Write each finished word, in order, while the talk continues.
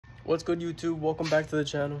What's good, YouTube? Welcome back to the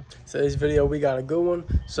channel. Today's video, we got a good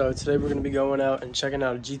one. So today we're going to be going out and checking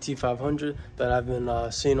out a GT500 that I've been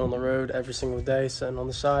seeing on the road every single day, sitting on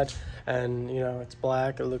the side. And, you know, it's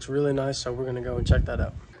black. It looks really nice, so we're going to go and check that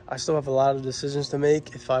out. I still have a lot of decisions to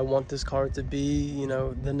make if I want this car to be, you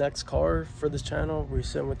know, the next car for this channel. We're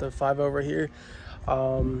sitting with the 5 over here.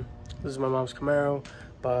 This is my mom's Camaro,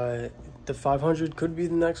 but the 500 could be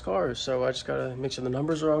the next car. So I just got to make sure the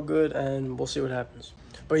numbers are all good, and we'll see what happens.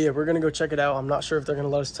 But yeah, we're going to go check it out. I'm not sure if they're going to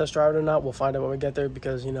let us test drive it or not. We'll find out when we get there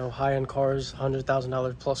because, you know, high-end cars,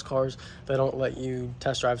 $100,000 plus cars, they don't let you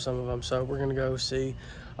test drive some of them. So we're going to go see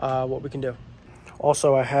what we can do.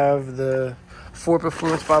 Also, I have the Ford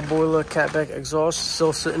Performance by Boiler catback exhaust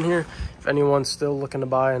still sitting here. If anyone's still looking to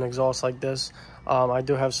buy an exhaust like this, I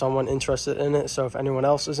do have someone interested in it. So if anyone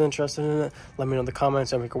else is interested in it, let me know in the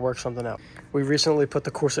comments and we can work something out. We recently put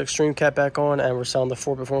the Corsa Extreme catback on and we're selling the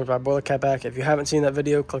Ford Performance by Boiler catback. If you haven't seen that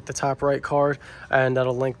video, click the top right card and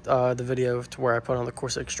that'll link the video to where I put on the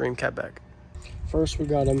Corsa Extreme catback. First, we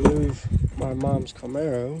gotta move my mom's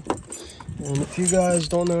Camaro. And if you guys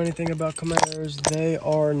don't know anything about Camaros, they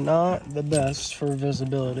are not the best for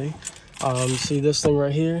visibility. See this thing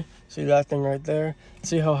right here? See that thing right there?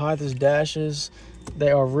 See how high this dash is?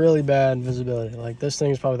 They are really bad visibility. Like, this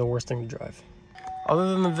thing is probably the worst thing to drive.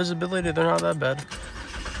 Other than the visibility, they're not that bad.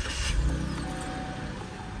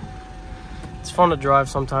 It's fun to drive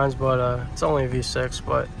sometimes, but it's only a V6,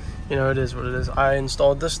 but you know, it is what it is. I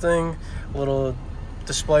installed this thing, a little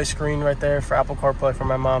display screen right there for Apple CarPlay for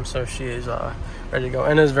my mom, so she is ready to go.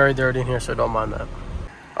 And it's very dirty in here, so don't mind that.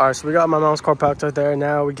 All right, so we got my mom's car parked right there.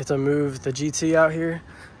 Now we get to move the GT out here.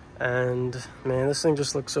 And man, this thing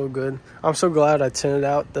just looks so good. I'm so glad I tinted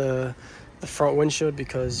out the front windshield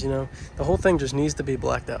because, you know, the whole thing just needs to be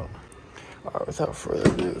blacked out. All right, without further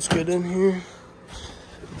ado, let's get in here.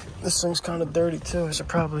 This thing's kind of dirty too. I should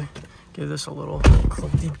probably give this a little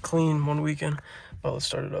deep clean one weekend, but let's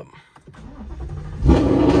start it up.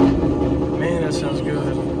 Man, that sounds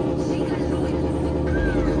good.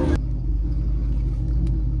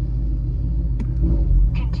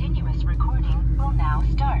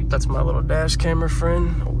 That's my little dash camera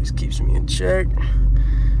friend, always keeps me in check.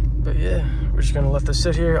 But yeah, we're just gonna let this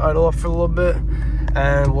sit here, idle up for a little bit,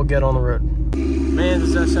 and we'll get on the road. Man,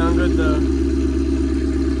 does that sound good though?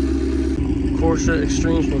 Corsa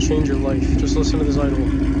Extremes will change your life. Just listen to this idle.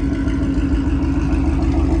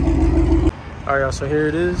 All right, y'all, so here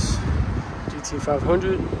it is,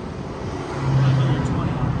 GT500.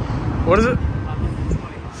 What is it?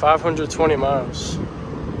 520 miles.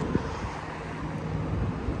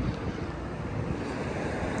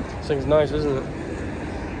 This thing's nice, isn't it?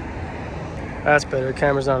 That's better. The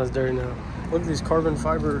camera's not as dirty now. Look at these carbon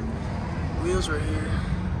fiber wheels right here.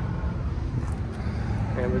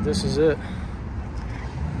 And but this is it.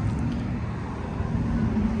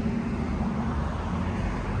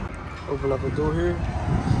 Open up a door here.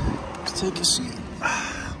 Let's take a seat.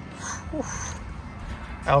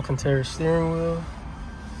 Alcantara steering wheel.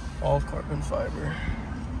 All carbon fiber.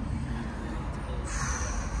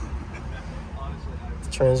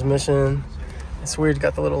 Transmission, it's weird,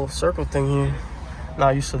 got the little circle thing here.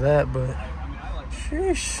 Not used to that, but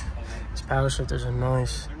sheesh, these power shifters are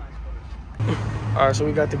nice. All right, so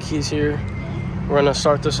we got the keys here. We're gonna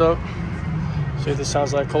start this up, see if this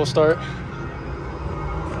sounds like cold start.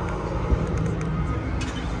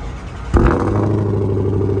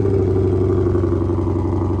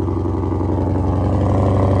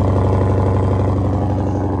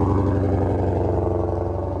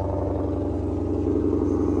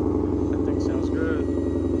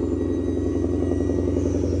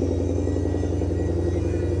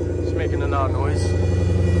 Making an odd noise.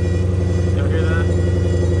 Y'all hear that?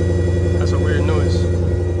 That's a weird noise.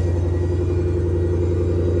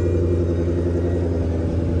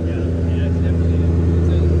 Yeah, it's definitely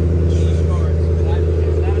a cheap car.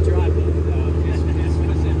 It's not a drive.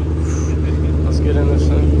 Let's get in this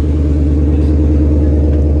thing.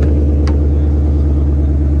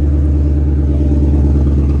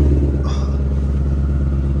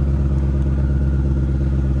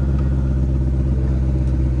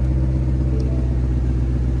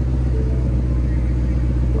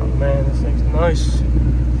 Man, this thing's nice.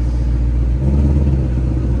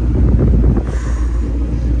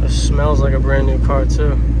 This smells like a brand new car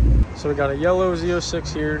too. So we got a yellow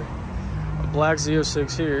Z06 here, a black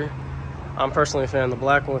Z06 here. I'm personally a fan of the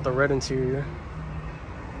black one with the red interior.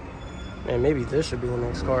 Man, maybe this should be the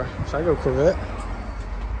next car. Should I go Corvette?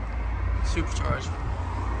 Supercharged.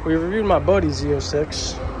 We reviewed my buddy's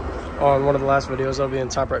Z06 on one of the last videos. That'll be in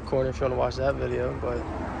the top right corner if you want to watch that video. But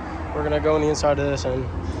we're gonna go on the inside of this and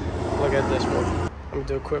look at this one. Let me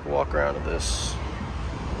do a quick walk around of this.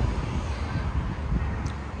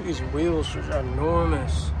 These wheels are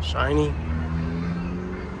enormous, shiny.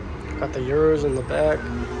 Got the Euros in the back.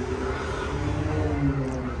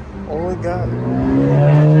 Only got.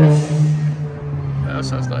 Yeah, that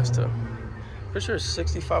sounds nice too. Pretty sure it's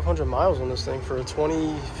 6,500 miles on this thing for a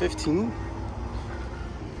 2015.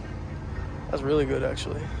 That's really good,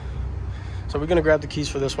 actually. So we're gonna grab the keys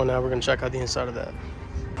for this one now. We're gonna check out the inside of that.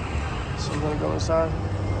 So I'm gonna go inside,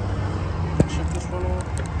 check this one out.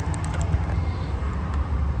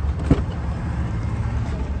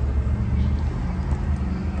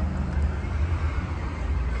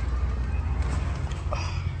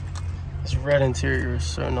 This red interior is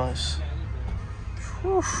so nice.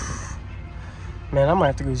 Whew. Man, I might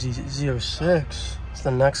have to go Z06. It's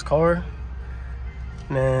the next car.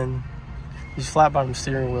 Man, these flat bottom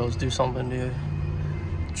steering wheels do something to you.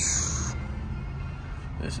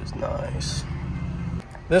 This is nice.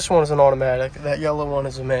 This one is an automatic. That yellow one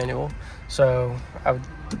is a manual. So I would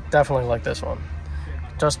definitely like this one.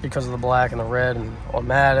 Just because of the black and the red and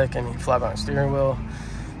automatic and flat bottom steering wheel.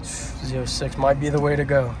 06 might be the way to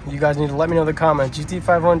go. You guys need to let me know in the comments.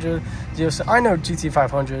 GT500, 06. I know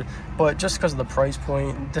GT500, but just because of the price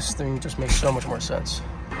point, this thing just makes so much more sense.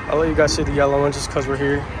 I'll let you guys see the yellow one just because we're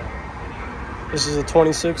here. This is a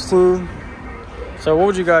 2016. So what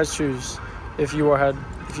would you guys choose if you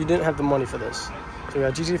didn't have the money for this? So we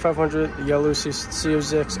got GT500, the yellow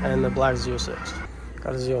C06, and the black Z06.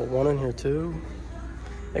 Got a Z01 in here too.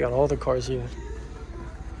 They got all the cars here.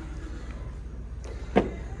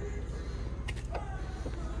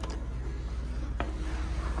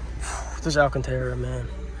 This Alcantara, man.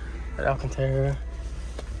 That Alcantara.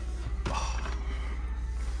 Oh.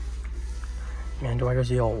 Man, do I go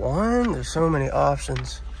ZL1? There's so many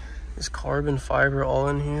options. This carbon fiber all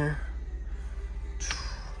in here.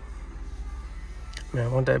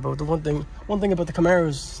 Man, one day, but the one thing about the Camaro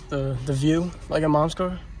is the view, like a mom's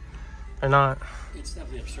car. They're not. It's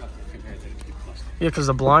definitely obstructive compared to the cluster. Yeah, because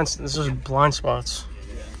the blinds, this is blind spots.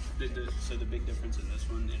 Yeah. So the big difference in this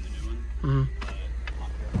one and the new one. Mm-hmm.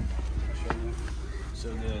 So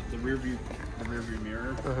the rear view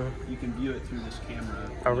mirror, you can view it through this camera.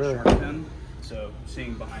 Oh, really? Shark fin. So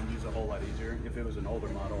seeing behind you is a whole lot easier. If it was an older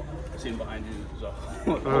model, seeing behind you is a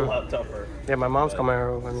whole lot tougher. Yeah, my mom's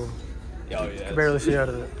Camaro. I mean, oh, you can barely see out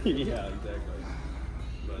of it. Yeah, exactly.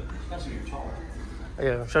 But especially when you're tall.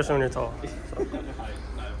 Yeah, especially when you're tall. So. I bet.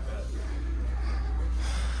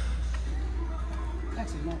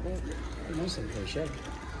 Actually, not bad. Pretty nice for a Chevy.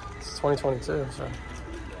 It's 2022, so.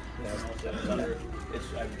 Yeah, it's under. I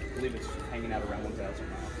believe it's hanging out around 1,000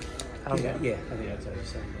 miles. Okay. Yeah, I think that's how you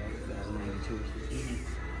said that. 1,092.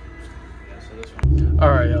 Yeah, so this one. All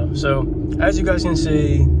right, y'all. So as you guys can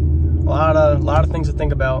see, a lot of things to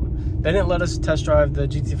think about. They didn't let us test drive the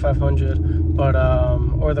GT500, but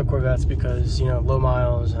or the Corvettes because low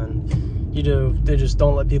miles and they just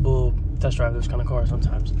don't let people test drive those kind of cars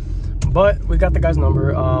sometimes. But we got the guy's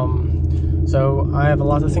number. So I have a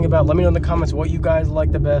lot to think about. Let me know in the comments what you guys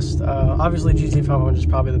like the best. Obviously GT500 is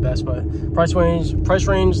probably the best, but price range,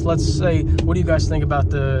 let's say, what do you guys think about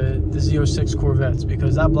the Z06 Corvettes?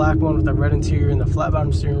 Because that black one with the red interior and the flat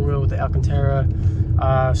bottom steering wheel with the Alcantara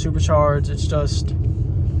supercharged, it's just,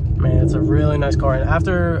 man, it's a really nice car. And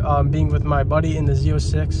after being with my buddy in the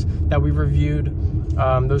Z06 that we reviewed,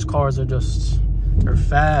 those cars are just, they're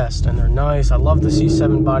fast and they're nice. I love the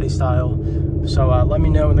C7 body style. So let me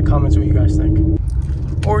know in the comments what you guys think.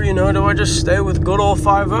 Or, do I just stay with good old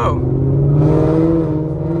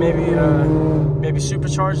 5.0? Maybe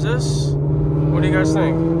supercharge this? What do you guys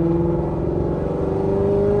think?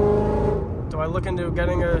 Do I look into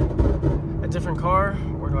getting a different car?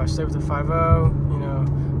 Or do I stay with the 5.0?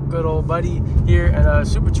 Good old buddy here and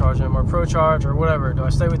supercharge him or pro charge or whatever. Do I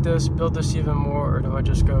stay with this, build this even more, or do I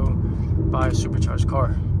just go buy a supercharged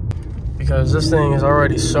car? Because this thing is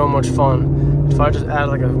already so much fun. If I just add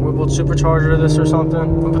like a Whippled supercharger to this or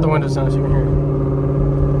something, I'll put the windows down so you can hear it.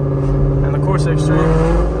 And the Corsa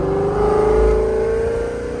Extreme.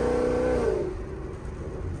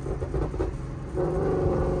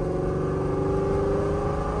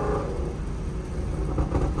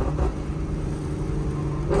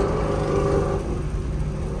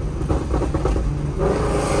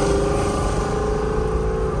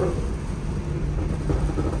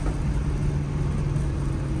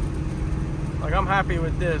 I'm happy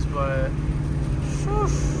with this, but whew,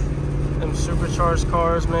 them supercharged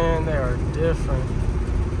cars, man, they are different.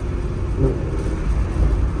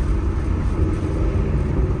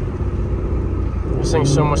 This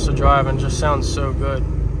thing's so much to drive and just sounds so good.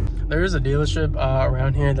 There is a dealership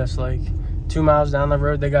around here that's like 2 miles down the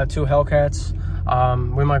road. They got 2 Hellcats.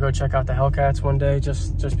 We might go check out the Hellcats one day,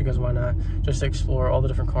 just because why not? Just to explore all the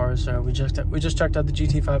different cars. So we just checked out the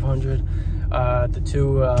GT500, the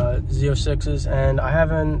two Z06s, and I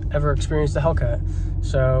haven't ever experienced the Hellcat.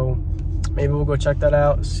 So maybe we'll go check that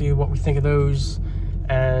out, see what we think of those,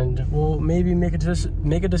 and we'll maybe make a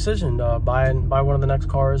decision buy one of the next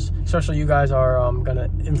cars. Especially you guys are gonna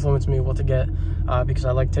influence me what to get, because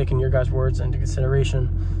I like taking your guys' words into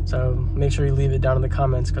consideration. So make sure you leave it down in the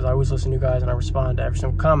comments, because I always listen to you guys and I respond to every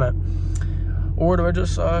single comment. Or do I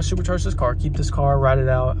just supercharge this car, keep this car, ride it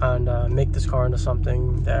out, and make this car into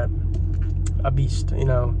something that a beast, you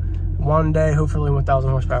know, one day hopefully 1,000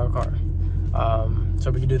 horsepower car.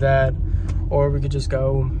 So we could do that, or we could just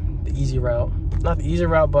go the easy route. Not the easy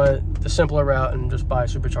route, but the simpler route, and just buy a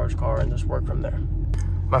supercharged car and just work from there.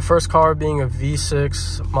 My first car being a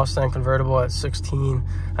V6 Mustang convertible at 16,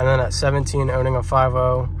 and then at 17 owning a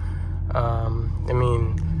 5.0. I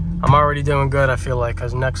mean, I'm already doing good, I feel like,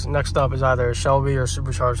 because next up is either a Shelby or a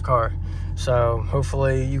supercharged car. So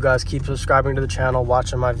hopefully you guys keep subscribing to the channel,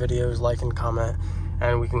 watching my videos, like and comment,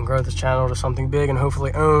 and we can grow this channel to something big and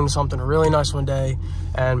hopefully own something really nice one day,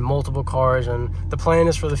 and multiple cars. And the plan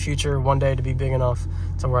is for the future one day to be big enough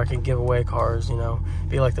to where I can give away cars, you know,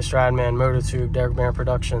 be like the Stradman, Mototube, Derek Barron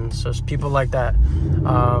Productions, just people like that.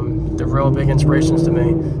 They're real big inspirations to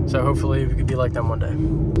me, so hopefully we could be like them one day.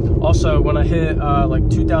 Also, when I hit like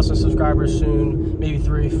 2,000 subscribers soon, maybe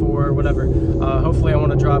 3, 4, whatever, hopefully I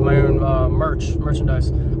want to drop my own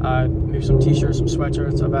merchandise, maybe some t-shirts, some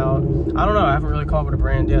sweatshirts about, I don't know, I haven't really come up with a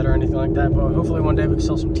brand yet or anything like that, but hopefully one day we can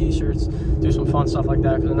sell some t-shirts, do some fun stuff like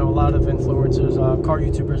that, because I know a lot of influencers, car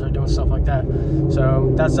YouTubers are doing stuff like that. So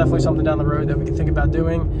that's definitely something down the road that we can think about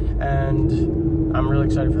doing, and I'm really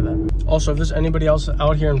excited for that. Also, if there's anybody else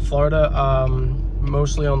out here in Florida,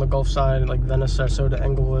 mostly on the Gulf side, like Venice, Sarasota,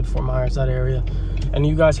 Englewood, Fort Myers, that area, and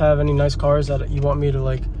you guys have any nice cars that you want me to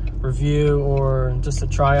like review or just to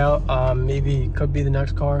try out, maybe could be the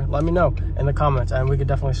next car, let me know in the comments, and we could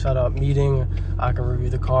definitely set up a meeting. I can review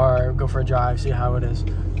the car, go for a drive, see how it is.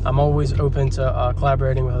 I'm always open to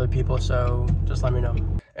collaborating with other people, so just let me know.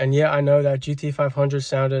 And yeah, I know that GT500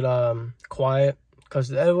 sounded quiet because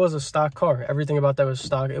it was a stock car. Everything about that was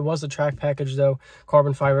stock. It was a track package though,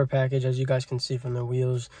 carbon fiber package, as you guys can see from the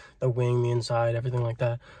wheels, the wing, the inside, everything like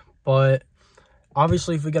that. But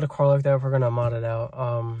obviously, if we get a car like that, we're gonna mod it out.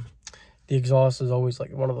 The exhaust is always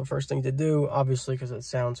like one of the first things to do, obviously, because it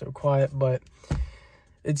sounds so quiet. But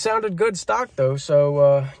it sounded good stock though,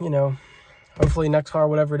 so you know, hopefully next car,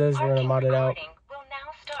 whatever it is, we're gonna mod it out.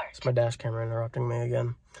 It's my dash camera interrupting me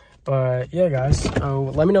again. But yeah, guys,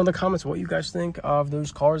 so let me know in the comments what you guys think of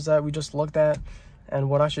those cars that we just looked at, and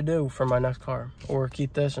what I should do for my next car, or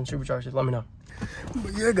keep this and supercharge it. Let me know.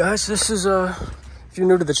 But yeah, guys, this is if you're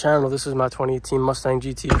new to the channel, this is my 2018 Mustang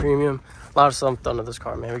GT Premium. A lot of stuff done to this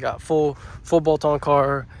car, man. We got full bolt-on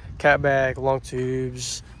car, cat bag, long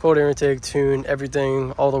tubes, cold air intake, tune,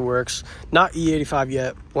 everything, all the works. Not E85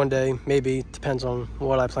 yet. One day, maybe. Depends on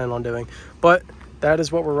what I plan on doing. But that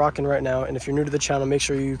is what we're rocking right now. And if you're new to the channel, make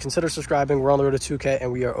sure you consider subscribing. We're on the road to 2K,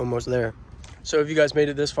 and we are almost there. So if you guys made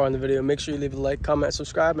it this far in the video, make sure you leave a like, comment,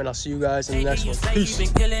 subscribe, and I'll see you guys in the next one. Peace.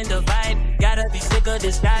 Gotta be sick of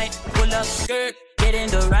this night. Pull up skirt, get in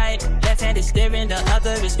the right. Left hand is steering, the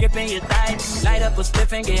other is gripping your thigh. Light up a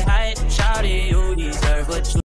spliff and get high. Shawty, you deserve what you